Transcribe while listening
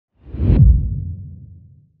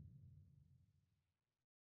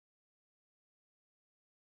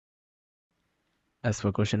As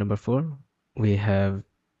for question number 4, we have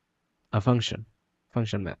a function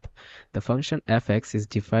math. The function fx is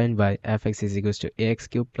defined by fx is equals to ax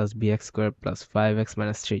cubed plus bx squared plus 5x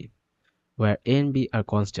minus 3, where a and b are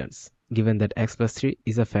constants. Given that x plus 3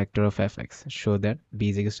 is a factor of fx, show that b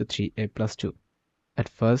is equals to 3a plus 2. At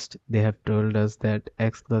first, they have told us that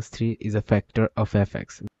x plus 3 is a factor of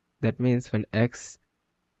fx. That means when x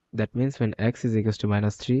is equals to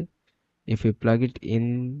minus 3, if we plug it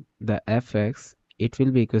in the fx, it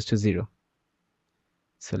will be equals to 0.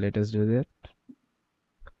 So let us do that.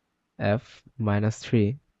 F minus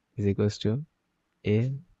 3 is equals to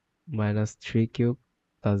a minus 3 cube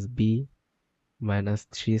plus b minus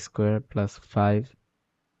 3 square plus 5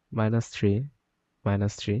 minus 3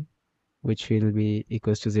 minus 3, which will be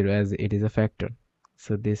equals to 0 as it is a factor.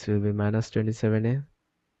 So this will be minus 27a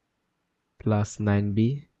plus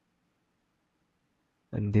 9b,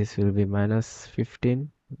 and this will be minus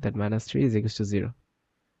 15. That minus 3 is equals to 0.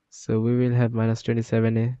 So we will have minus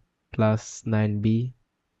 27a plus 9b,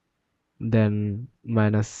 then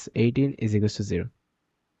minus 18 is equals to 0.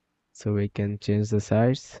 So we can change the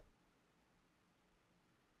sides.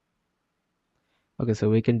 Okay, so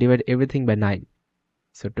we can divide everything by 9.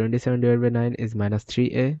 So 27 divided by 9 is minus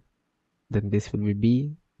 3a, then this will be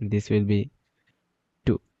b, and this will be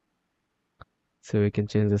 2. So we can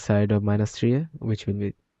change the side of minus 3a, which will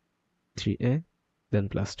be 3a, then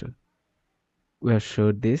plus 2. We have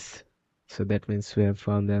showed this, so that means we have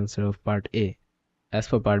found the answer of part A. As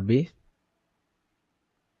for part B,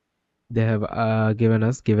 they have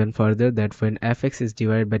given further that when fx is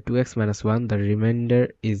divided by 2x minus 1, the remainder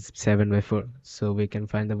is 7 by 4. So we can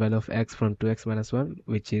find the value of x from 2x minus 1,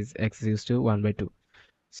 which is x is equals to 1 by 2.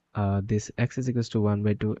 This x is equals to 1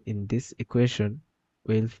 by 2 in this equation,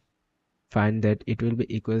 we'll find that it will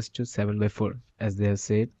be equals to 7 by 4, as they have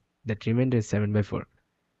said that remainder is 7 by 4.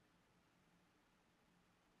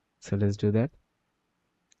 So let's do that.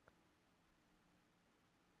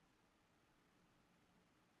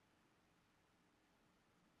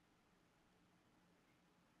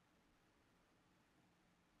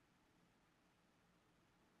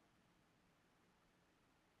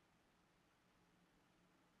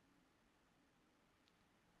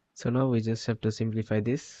 So now we just have to simplify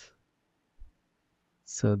this.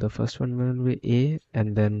 So the first one will be a,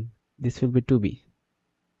 and then this will be 2b,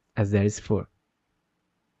 as there is 4.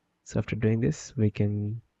 So after doing this, we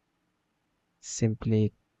can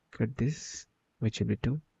simply cut this, which will be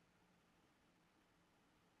 2.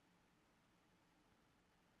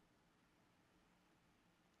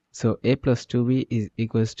 So a plus 2b is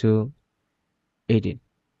equals to 18.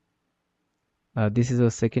 This is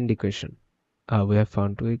our second equation. We have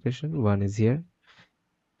found two equations. One is here,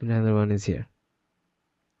 another one is here.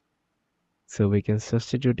 So we can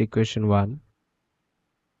substitute equation 1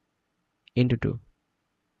 into 2.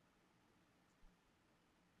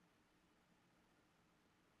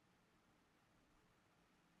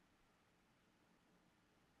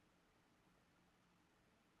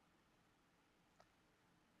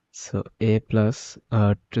 So a plus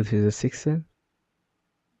 2 to the 6,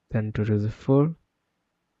 then 2 to the 4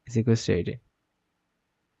 is equals to 18.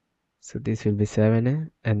 So this will be 7a,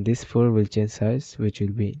 and this 4 will change size, which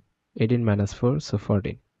will be 18 minus 4, so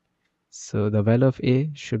 14. So the value of a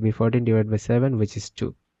should be 14 divided by 7, which is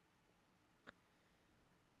 2.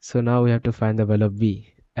 So now we have to find the value of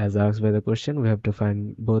b. As asked by the question, we have to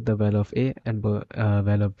find both the value of a and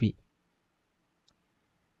value of b.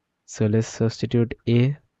 So let's substitute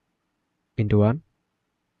a into 1,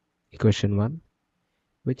 equation 1,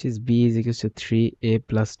 which is b is equals to 3a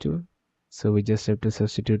plus 2. So we just have to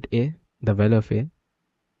substitute a, the value of a.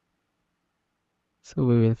 So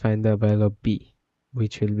we will find the value of b,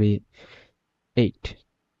 which will be 8.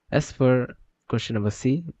 As for question number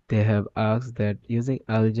C, they have asked that using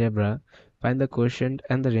algebra, find the quotient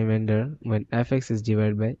and the remainder when fx is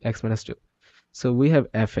divided by x minus 2. So we have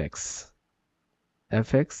fx.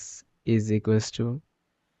 Fx is equals to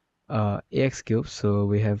ax cubed. So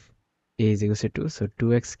we have a is equals to 2. So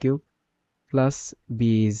 2x cubed plus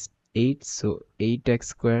b is 8. So 8x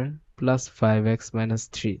squared plus 5x minus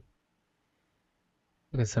 3.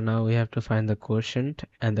 Okay, so now we have to find the quotient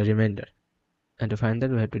and the remainder. And to find that,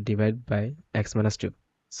 we have to divide by x minus 2.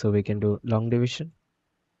 So we can do long division.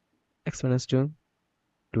 X minus 2,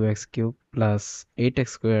 2x cubed plus 8x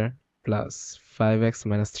squared plus 5x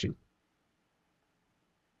minus 3.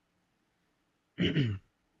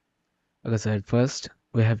 Okay, so at first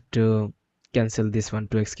we have to cancel this one,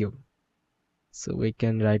 2x cubed. So we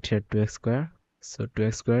can write here 2x squared. So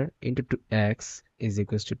 2x squared into 2x is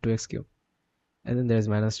equals to 2x cubed. And then there is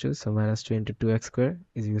minus 2. So minus 2 into 2x squared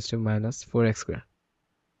is equals to minus 4x squared.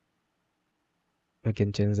 we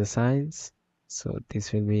can change the signs. So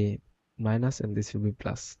this will be minus and this will be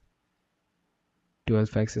plus.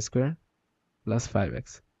 12x square plus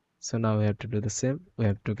 5x. So now we have to do the same. We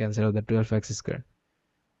have to cancel out the 12x square.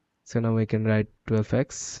 So now we can write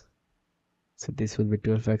 12x. So this will be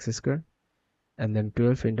 12x square. And then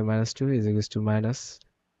 12 into minus 2 is equals to minus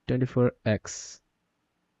 24x.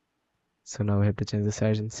 So now we have to change the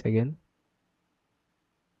signs again.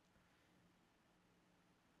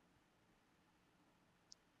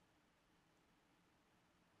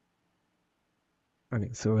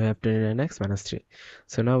 Okay, so we have 29x minus 3.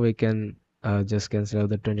 So now we can just cancel out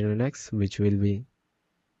the 29x, which will be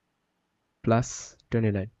plus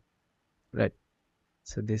 29, right?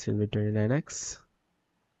 So this will be 29x,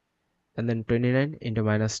 and then 29 into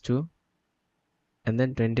minus 2, and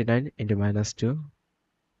then 29 into minus 2,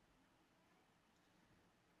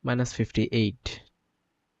 minus 58.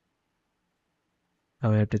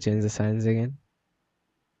 Now we have to change the signs again.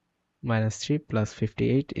 Minus 3 plus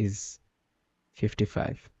 58 is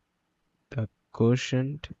 55. The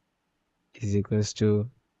quotient is equals to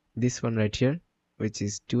this one right here, which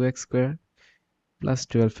is 2x squared plus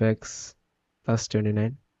 12x plus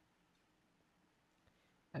 29,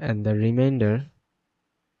 and the remainder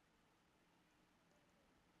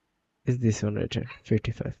is this one right here,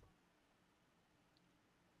 55.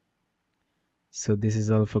 So this is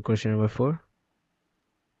all for question number 4.